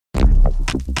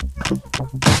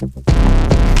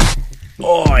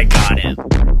Oh, I got it.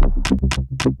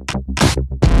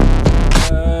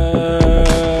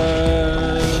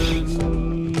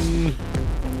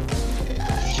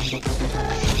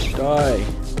 Die.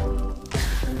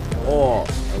 Oh,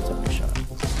 that was a good shot.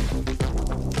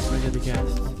 Where are the gas?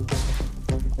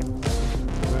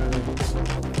 Where are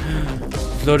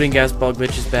they? Floating gas ball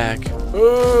glitch is back.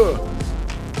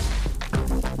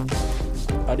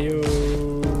 Adios.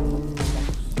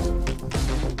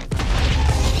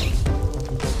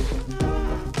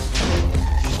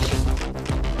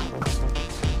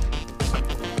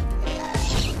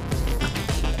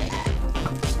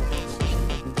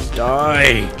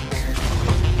 Die!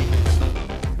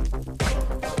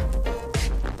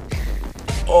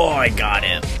 Oh, I got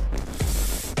him!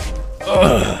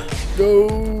 Ugh!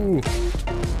 No!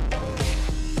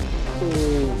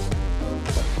 Oh.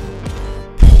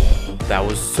 That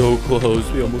was so close.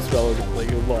 We almost fell into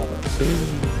playing of lava.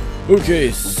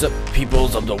 Okay, sup,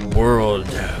 peoples of the world.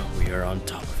 We are on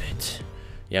top of it.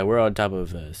 Yeah, we're on top of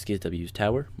SkizW's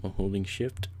tower. I'm holding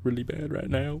shift really bad right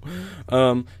now.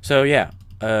 So yeah.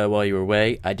 While you were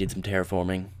away, I did some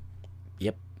terraforming.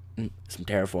 Yep, some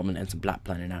terraforming and some block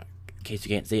planning out. In case you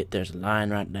can't see it, there's a line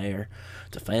right there.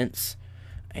 It's a fence,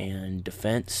 and the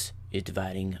fence is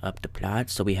dividing up the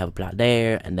plots. So we have a plot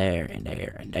there, and there, and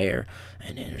there, and there,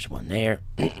 and then there's one there.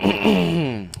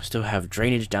 Still have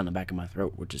drainage down the back of my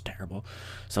throat, which is terrible.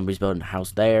 Somebody's building a house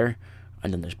there,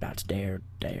 and then there's plots there,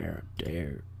 there,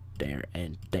 there, there,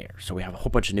 and there. So we have a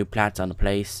whole bunch of new plots on the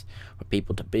place for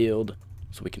people to build,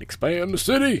 so we can expand the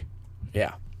city.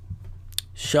 Yeah.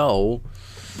 So,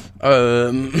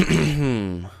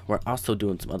 we're also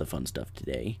doing some other fun stuff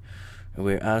today.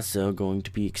 We're also going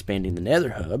to be expanding the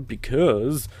Nether Hub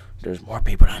because there's more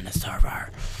people on the server.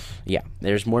 Yeah,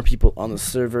 there's more people on the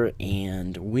server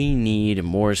and we need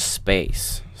more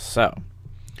space. So,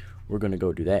 we're going to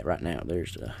go do that right now.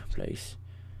 There's the place.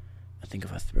 I think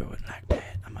if I throw it like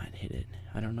that, I might hit it.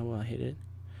 I don't know why I hit it.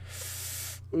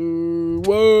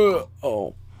 Whoa!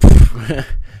 Oh.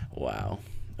 Wow.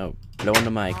 Oh, blow on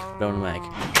the mic. Blow on the mic.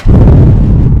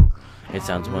 It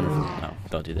sounds wonderful. No,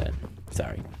 don't do that.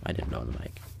 Sorry, I didn't blow on the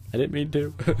mic. I didn't mean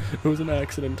to. It was an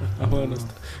accident. I'm honest.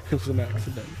 It was an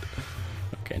accident.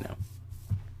 Okay, now.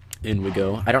 In we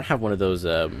go. I don't have one of those,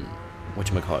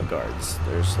 whatchamacallit guards.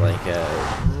 There's like,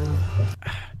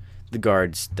 the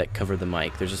guards that cover the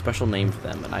mic. There's a special name for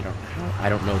them, and I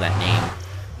don't know that name.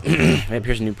 It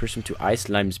appears a new person to Ice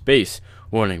Slime Space.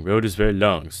 Warning, road is very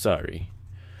long. Sorry.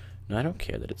 No, I don't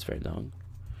care that it's very long.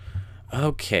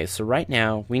 Okay, so right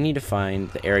now, we need to find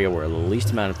the area where the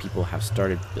least amount of people have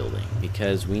started building.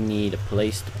 Because we need a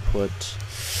place to put...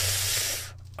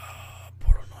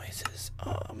 portal noises.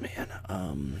 Oh, man.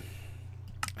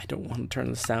 I don't want to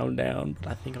turn the sound down, but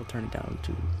I think I'll turn it down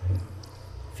to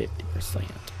 50%.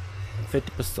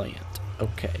 50%.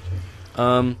 Okay.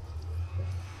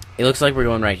 It looks like we're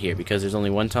going right here because there's only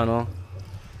one tunnel.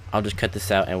 I'll just cut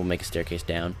this out and we'll make a staircase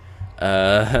down.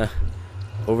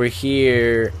 Over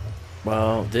here,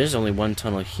 well, there's only one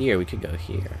tunnel here. We could go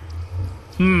here.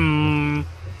 I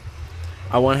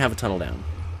want to have a tunnel down.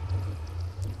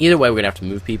 Either way, we're going to have to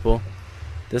move people.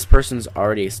 This person's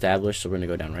already established, so we're going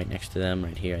to go down right next to them,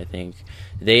 right here, I think.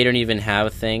 They don't even have a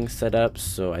thing set up,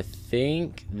 so I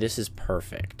think this is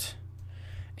perfect.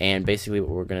 And basically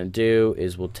what we're going to do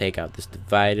is we'll take out this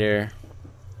divider.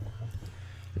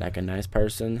 Like a nice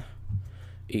person.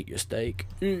 Eat your steak.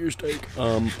 Eat your steak.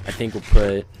 I think we'll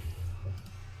put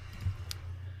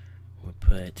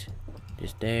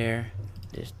this there,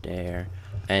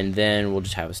 and then we'll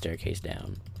just have a staircase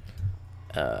down.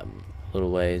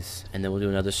 Little ways. And then we'll do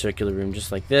another circular room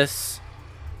just like this.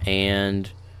 And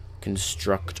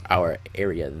construct our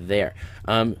area there.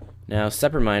 Now,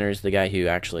 Separate Miner is the guy who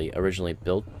actually originally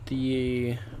built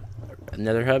the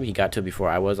Nether Hub. He got to it before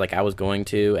I was. Like, I was going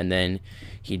to, and then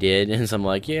he did, and so I'm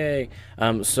like, yay.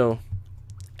 I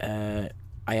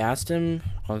asked him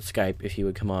on Skype if he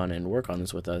would come on and work on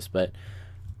this with us, but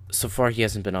so far he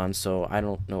hasn't been on, so I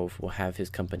don't know if we'll have his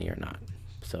company or not.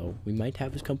 So, we might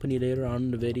have his company later on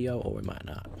in the video, or we might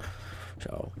not.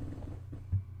 So,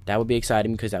 that would be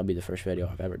exciting, because that would be the first video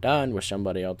I've ever done with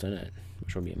somebody else in it,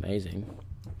 which would be amazing.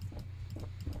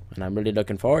 And I'm really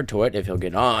looking forward to it if he'll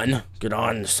get on. Get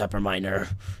on, Separate Miner.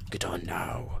 Get on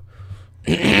now.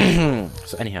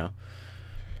 So anyhow,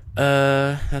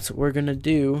 that's what we're gonna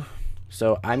do.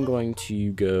 So I'm going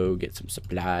to go get some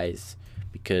supplies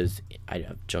because I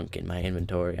have junk in my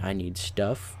inventory. I need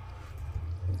stuff.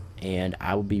 And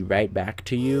I will be right back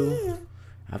to you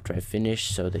after I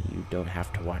finish so that you don't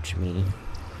have to watch me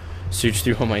search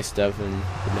through all my stuff and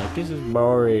be like, this is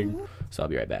boring. So I'll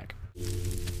be right back.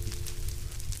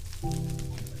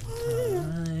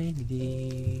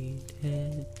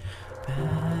 defeated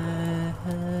badly.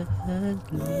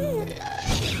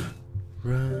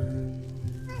 Run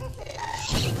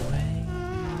away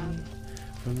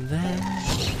from that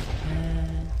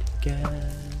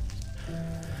gas.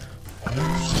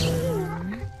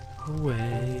 Run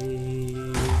away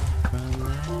from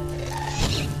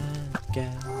that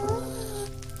gas.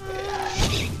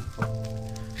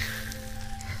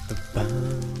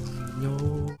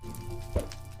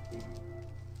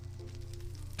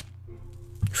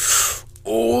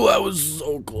 Oh, that was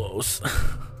so close.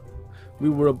 We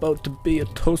were about to be a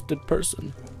toasted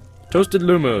person. Toasted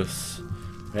Leumas.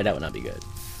 Right, that would not be good.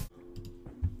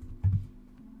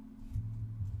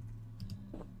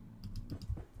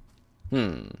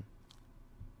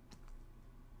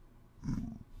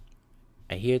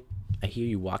 I hear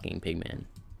you walking, pigman.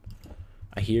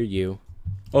 I hear you.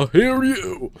 I hear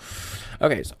you.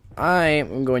 Okay, so I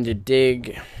am going to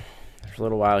dig for a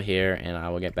little while here, and I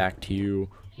will get back to you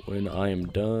when I am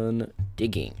done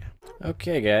digging.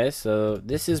 Okay, guys, so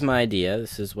this is my idea.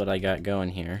 This is what I got going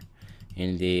here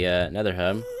in the Nether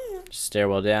Hub.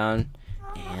 Stairwell down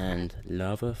and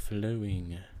lava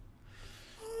flowing.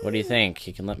 What do you think?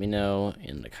 You can let me know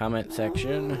in the comment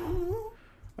section,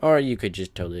 or you could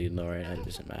just totally ignore it. It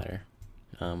doesn't matter.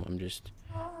 I'm just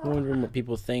wondering what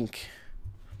people think.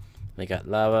 They got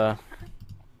lava,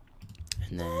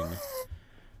 and then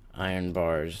iron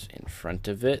bars in front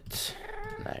of it,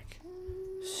 like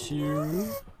so.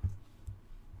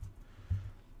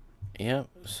 Yep.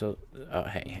 So, oh,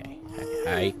 hey.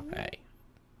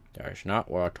 That's not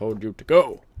where I told you to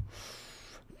go.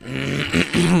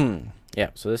 Yeah.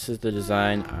 So this is the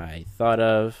design I thought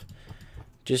of,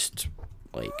 just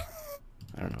like,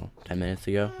 I don't know, 10 minutes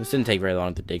ago. This didn't take very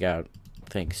long to dig out,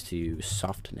 thanks to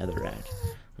soft netherrack.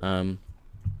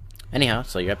 Anyhow,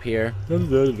 so you're up here.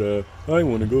 I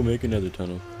want to go make another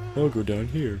tunnel. I'll go down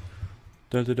here.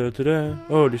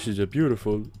 Oh, this is a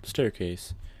beautiful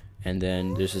staircase. And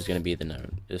then this is gonna be the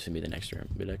next room.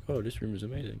 Be like, oh, this room is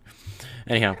amazing.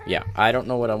 Anyhow, yeah, I don't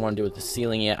know what I want to do with the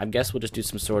ceiling yet. I guess we'll just do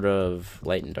some sort of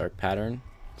light and dark pattern,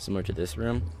 similar to this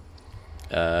room.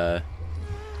 I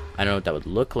don't know what that would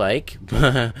look like,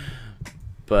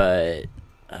 but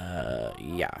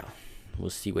yeah, we'll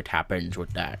see what happens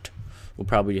with that. We'll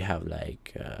probably have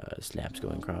like slabs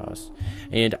going across,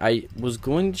 and I was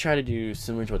going to try to do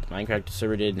similar to what the Minecraft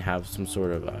server did and have some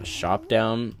sort of shop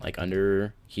down like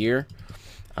under here,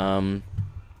 but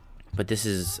this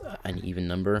is an even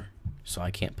number, so I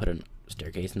can't put a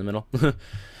staircase in the middle.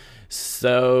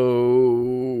 So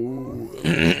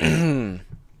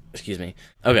excuse me.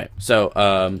 Okay,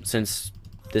 so since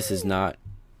this is not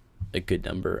a good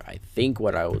number, I think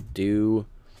what I will do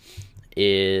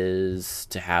is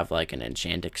to have like an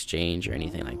enchant exchange or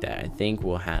anything like that. I think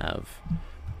we'll have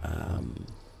a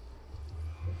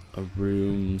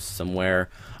room somewhere.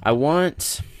 I'm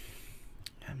not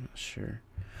sure.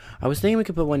 I was thinking we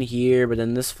could put one here, but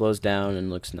then this flows down and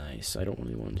looks nice, so I don't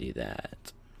really want to do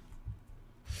that.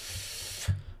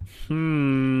 I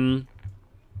don't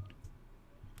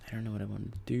know what I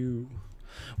want to do.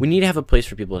 We need to have a place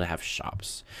for people to have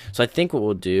shops. So I think what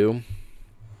we'll do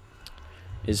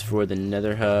is for the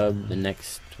Nether Hub, the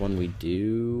next one we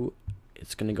do,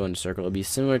 it's going to go in a circle. It'll be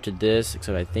similar to this,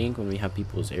 except I think when we have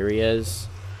people's areas,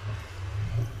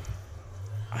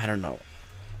 I don't know,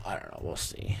 we'll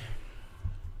see.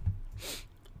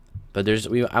 But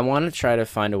I want to try to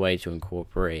find a way to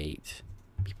incorporate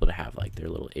people to have like their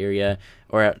little area,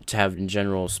 or to have in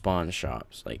general spawn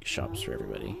shops, like shops for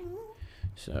everybody.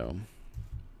 So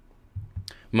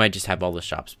we might just have all the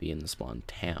shops be in the spawn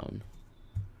town.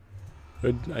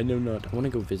 I know not. I want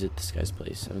to go visit this guy's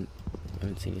place. I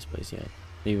haven't seen his place yet.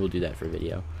 Maybe we'll do that for a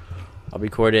video. I'll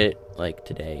record it like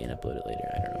today and upload it later.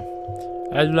 I don't know.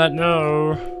 I do not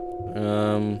know.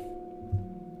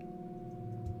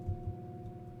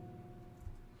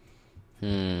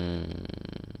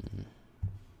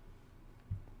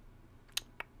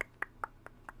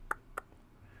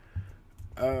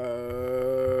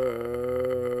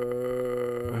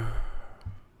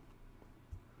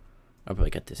 I'll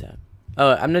probably cut this out.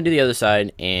 I'm gonna do the other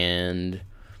side, and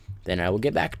then I will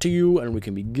get back to you, and we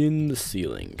can begin the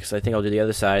ceiling. Because I think I'll do the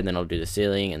other side, and then I'll do the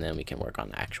ceiling, and then we can work on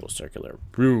the actual circular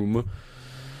room.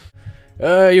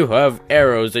 You have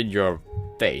arrows in your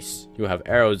face. You have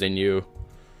arrows in you.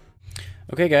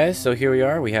 Okay, guys, so here we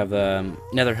are. We have the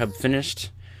Nether Hub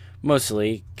finished.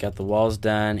 Mostly got the walls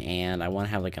done, and I want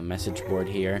to have like a message board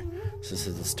here. So this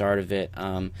is the start of it.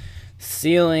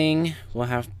 Ceiling, we'll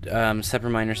have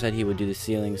Separate Miner said he would do the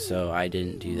ceiling, so I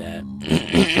didn't do that.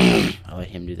 I'll let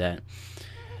him do that.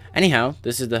 Anyhow,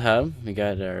 this is the hub. We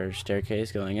got our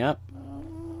staircase going up.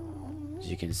 As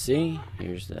you can see,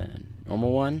 here's the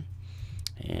normal one.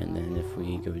 And then if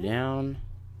we go down,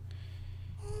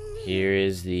 here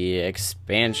is the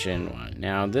expansion one.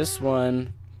 Now this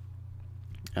one,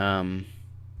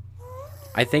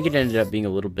 I think it ended up being a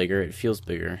little bigger. It feels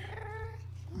bigger.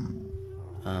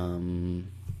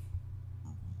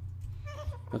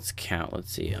 Let's count.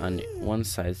 Let's see. On one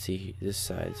side, see this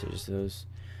side, so there's those.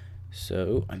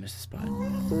 So, I missed a spot.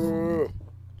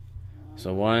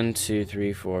 So 1, 2,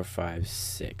 3, 4, 5,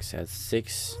 6. That's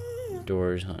 6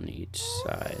 doors on each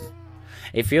side.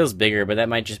 It feels bigger, but that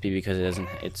might just be because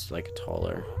it's like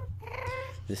taller.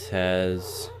 This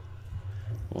has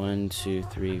 1, 2,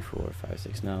 3, 4, 5,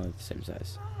 6. No, it's the same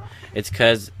size. It's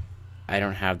because I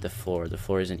don't have the floor. The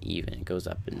floor isn't even. It goes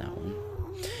up in that one.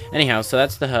 Anyhow, so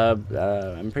that's the hub.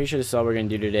 I'm pretty sure this is all we're going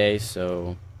to do today,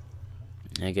 so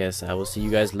I guess I will see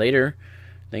you guys later.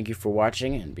 Thank you for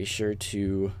watching, and be sure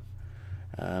to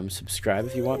subscribe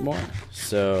if you want more.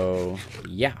 So,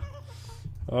 yeah.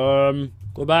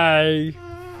 Goodbye.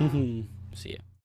 See ya.